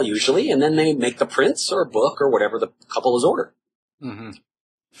file usually. And then they make the prints or book or whatever the couple has ordered. Mm-hmm.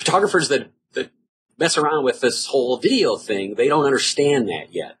 Photographers that mess around with this whole video thing, they don't understand that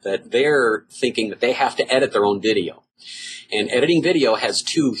yet, that they're thinking that they have to edit their own video. And editing video has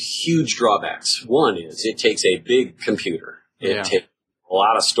two huge drawbacks. One is it takes a big computer. It takes a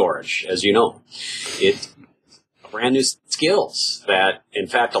lot of storage, as you know. It's brand new skills that, in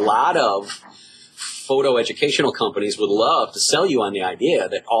fact, a lot of photo educational companies would love to sell you on the idea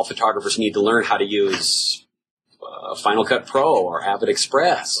that all photographers need to learn how to use Final Cut Pro or Avid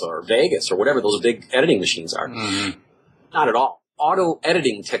Express or Vegas or whatever those big editing machines are. Mm-hmm. Not at all. Auto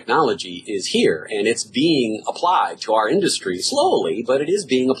editing technology is here, and it's being applied to our industry slowly, but it is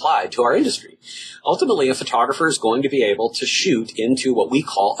being applied to our industry. Ultimately, a photographer is going to be able to shoot into what we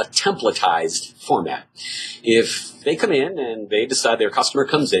call a templatized format. If they come in and they decide, their customer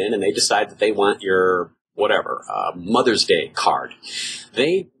comes in and they decide that they want your whatever Mother's Day card,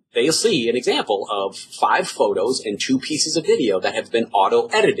 they'll see an example of 5 photos and 2 pieces of video that have been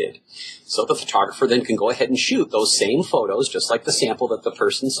auto-edited. So the photographer then can go ahead and shoot those same photos, just like the sample that the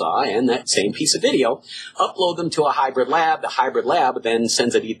person saw, and that same piece of video, upload them to a hybrid lab. The hybrid lab then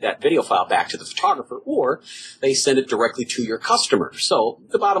sends that video file back to the photographer, or they send it directly to your customer. So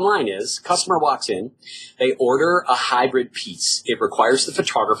the bottom line is, customer walks in, they order a hybrid piece. It requires the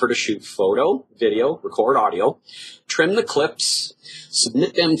photographer to shoot photo, video, record audio, trim the clips,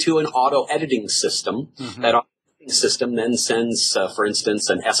 submit them to an auto-editing system. Mm-hmm. That system then sends, for instance,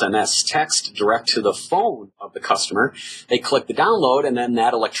 an SMS text direct to the phone of the customer. They click the download, and then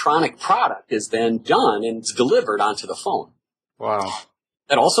that electronic product is then done and it's delivered onto the phone. Wow.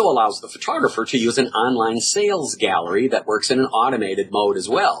 That also allows the photographer to use an online sales gallery that works in an automated mode as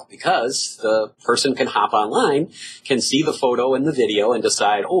well, because the person can hop online, can see the photo and the video and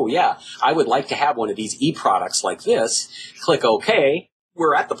decide, oh yeah, I would like to have one of these e-products like this. Click OK.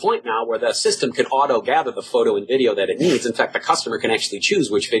 We're at the point now where the system can auto-gather the photo and video that it needs. In fact, the customer can actually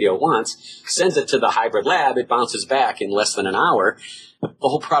choose which video it wants, sends it to the hybrid lab, it bounces back in less than an hour. The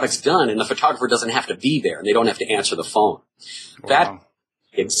whole product's done, and the photographer doesn't have to be there, and they don't have to answer the phone. Wow. That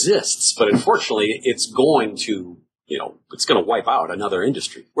exists, but unfortunately, it's going to wipe out another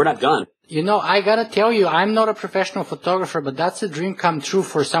industry. We're not done. I gotta tell you, I'm not a professional photographer, but that's a dream come true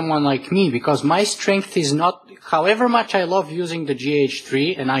for someone like me, because my strength is not, however much I love using the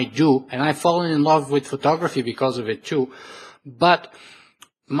GH3, and I do, and I've fallen in love with photography because of it too, but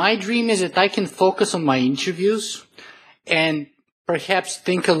my dream is that I can focus on my interviews and perhaps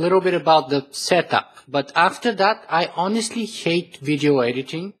think a little bit about the setup. But after that, I honestly hate video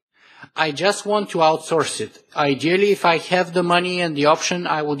editing. I just want to outsource it. Ideally, if I have the money and the option,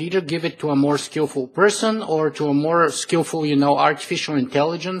 I would either give it to a more skillful person or to a more skillful, artificial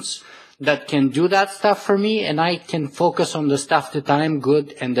intelligence that can do that stuff for me, and I can focus on the stuff that I'm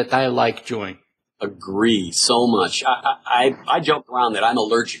good and that I like doing. Agree so much. I joke around that I'm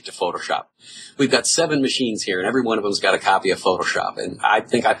allergic to Photoshop. We've got 7 machines here, and every one of them's got a copy of Photoshop, and I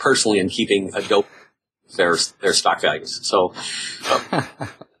think I personally am keeping Adobe their stock values. So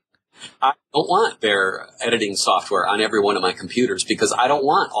I don't want their editing software on every one of my computers, because I don't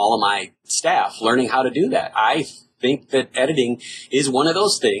want all of my staff learning how to do that. I think that editing is one of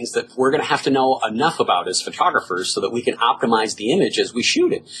those things that we're going to have to know enough about as photographers so that we can optimize the image as we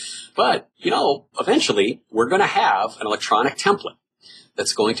shoot it. But, eventually we're going to have an electronic template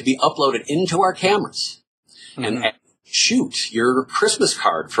that's going to be uploaded into our cameras. Mm-hmm. And shoot your Christmas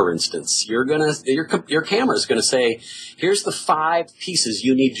card, for instance. Your camera is going to say, here's the 5 pieces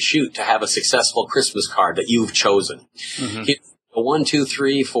you need to shoot to have a successful Christmas card that you've chosen. Mm-hmm. Here's the 1, 2,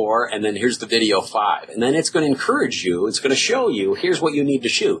 3, 4, and then here's the video 5. And then it's going to encourage you. It's going to show you, here's what you need to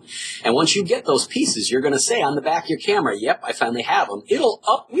shoot. And once you get those pieces, you're going to say on the back of your camera, yep, I finally have them.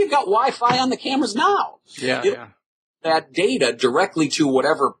 We've got Wi-Fi on the cameras now. Yeah. That data directly to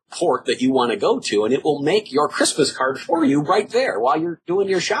whatever port that you want to go to, and it will make your Christmas card for you right there while you're doing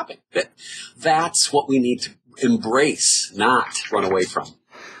your shopping. That's what we need to embrace, not run away from.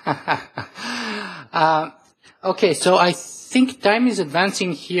 Okay, so I think time is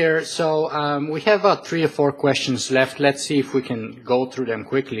advancing here. So we have about 3 or 4 questions left. Let's see if we can go through them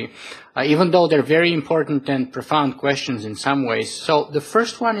quickly, even though they're very important and profound questions in some ways. So the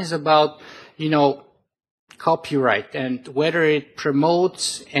first one is about, copyright and whether it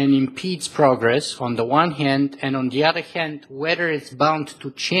promotes and impedes progress on the one hand, and on the other hand, whether it's bound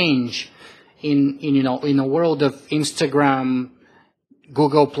to change in a world of Instagram,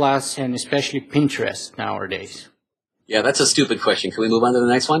 Google Plus, and especially Pinterest nowadays. Yeah, that's a stupid question. Can we move on to the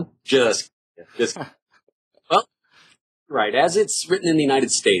next one? Just. Well, right. As it's written in the United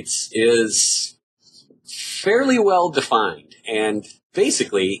States is fairly well defined. And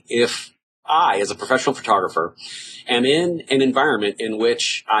basically, if I, as a professional photographer, am in an environment in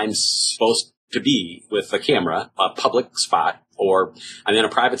which I'm supposed to be with a camera, a public spot, or I'm in a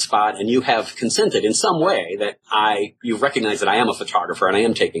private spot, and you have consented in some way that you recognize that I am a photographer and I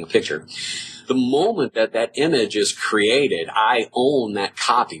am taking a picture. The moment that that image is created, I own that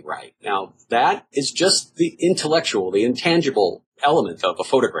copyright. Now, that is just the intellectual, the intangible element of a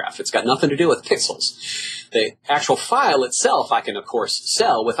photograph. It's got nothing to do with pixels. The actual file itself, I can, of course,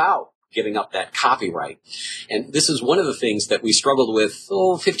 sell without giving up that copyright. And this is one of the things that we struggled with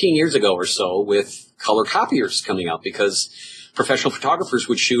 15 years ago or so with color copiers coming out, because professional photographers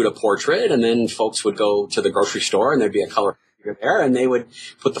would shoot a portrait and then folks would go to the grocery store and there'd be a color copier there and they would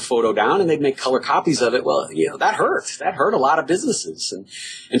put the photo down and they'd make color copies of it. Well, that hurt. That hurt a lot of businesses. And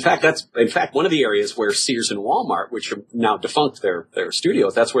in fact, one of the areas where Sears and Walmart, which are now defunct their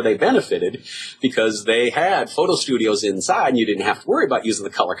studios, that's where they benefited, because they had photo studios inside and you didn't have to worry about using the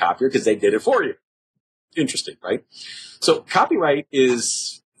color copier because they did it for you. Interesting, right? So copyright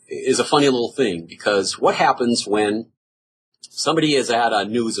is a funny little thing, because what happens when somebody is at a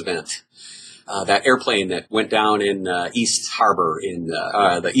news event, that airplane that went down in East Harbor in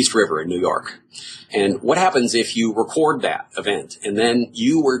the East River in New York. And what happens if you record that event and then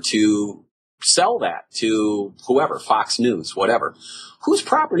you were to sell that to whoever, Fox News, whatever? Whose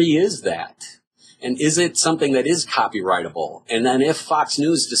property is that? And is it something that is copyrightable? And then if Fox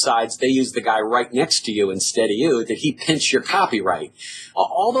News decides they use the guy right next to you instead of you, did he pinch your copyright?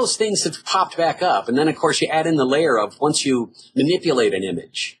 All those things have popped back up. And then, of course, you add in the layer of once you manipulate an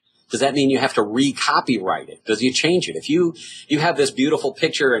image, does that mean you have to re-copyright it? Does you change it? If you have this beautiful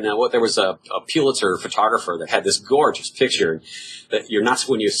picture, and there was a Pulitzer photographer that had this gorgeous picture that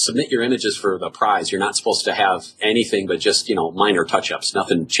when you submit your images for the prize, you're not supposed to have anything but just, minor touch-ups,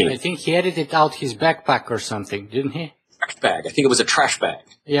 nothing changed. I think he edited out his backpack or something, didn't he? Trash bag. I think it was a trash bag.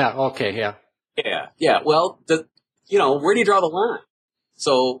 Yeah, okay, yeah. Yeah. Well, where do you draw the line?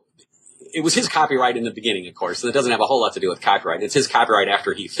 So it was his copyright in the beginning, of course, and it doesn't have a whole lot to do with copyright. It's his copyright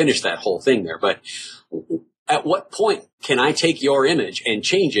after he finished that whole thing there. But at what point can I take your image and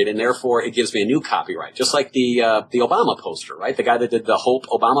change it, and therefore it gives me a new copyright? Just like the Obama poster, right? The guy that did the Hope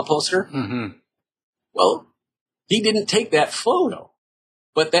Obama poster. Mm-hmm. Well, he didn't take that photo,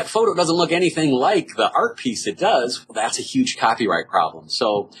 but that photo doesn't look anything like the art piece it does. Well, that's a huge copyright problem.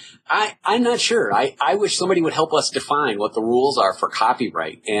 So I'm not sure. I wish somebody would help us define what the rules are for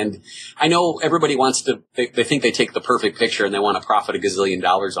copyright. And I know everybody they think they take the perfect picture and they want to profit $1 gazillion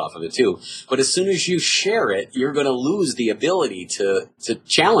off of it too. But as soon as you share it, you're going to lose the ability to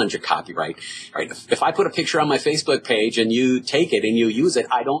challenge a copyright. Right? If I put a picture on my Facebook page and you take it and you use it,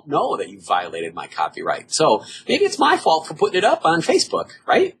 I don't know that you violated my copyright. So maybe it's my fault for putting it up on Facebook,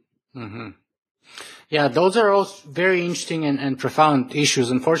 right? Mm-hmm. Yeah, those are all very interesting and profound issues.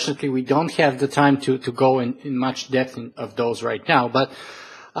 Unfortunately, we don't have the time to go in much depth of those right now. But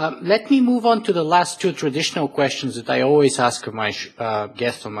let me move on to the last 2 traditional questions that I always ask of my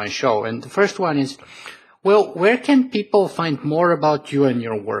guests on my show. And the first one is, well, where can people find more about you and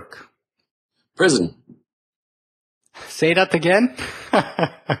your work? Prison. Say that again?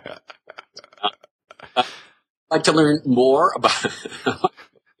 I'd like to learn more about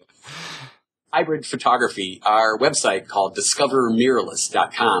hybrid photography. Our website called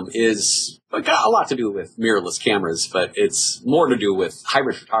discovermirrorless.com is got a lot to do with mirrorless cameras, but it's more to do with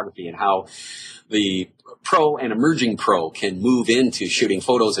hybrid photography and how the pro and emerging pro can move into shooting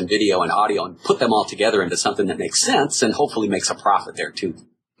photos and video and audio and put them all together into something that makes sense and hopefully makes a profit there too.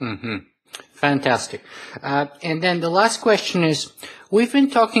 Mm-hmm. Fantastic. And then the last question is, we've been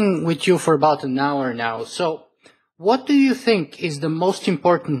talking with you for about an hour now. So what do you think is the most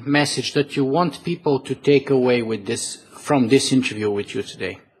important message that you want people to take away from this interview with you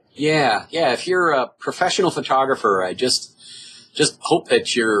today? Yeah. If you're a professional photographer, I just hope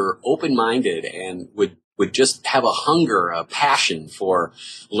that you're open-minded and would just have a hunger, a passion for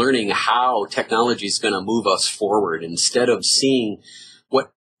learning how technology is going to move us forward instead of seeing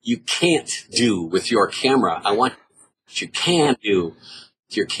what you can't do with your camera. I want what you can do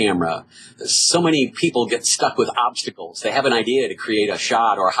with your camera. So many people get stuck with obstacles. They have an idea to create a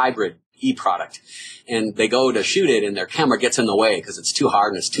shot or a hybrid e-product, and they go to shoot it and their camera gets in the way because it's too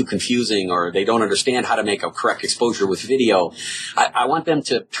hard and it's too confusing, or they don't understand how to make a correct exposure with video. I want them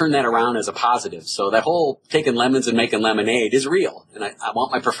to turn that around as a positive. So that whole taking lemons and making lemonade is real. And I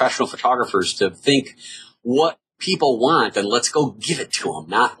want my professional photographers to think what people want and let's go give it to them,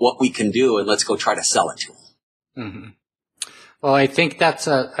 not what we can do and let's go try to sell it to them. Mm-hmm. Well, I think that's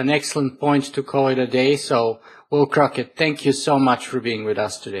an excellent point to call it a day. So, Will Crockett, thank you so much for being with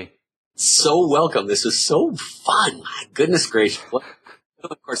us today. So welcome. This is so fun. My goodness gracious.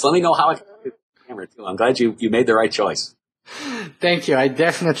 Of course, let me know how I can do the camera too. I'm glad you made the right choice. Thank you. I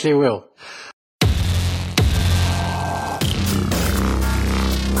definitely will.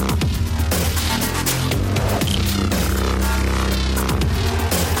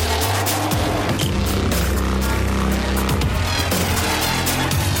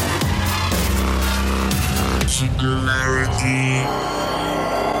 Singularity.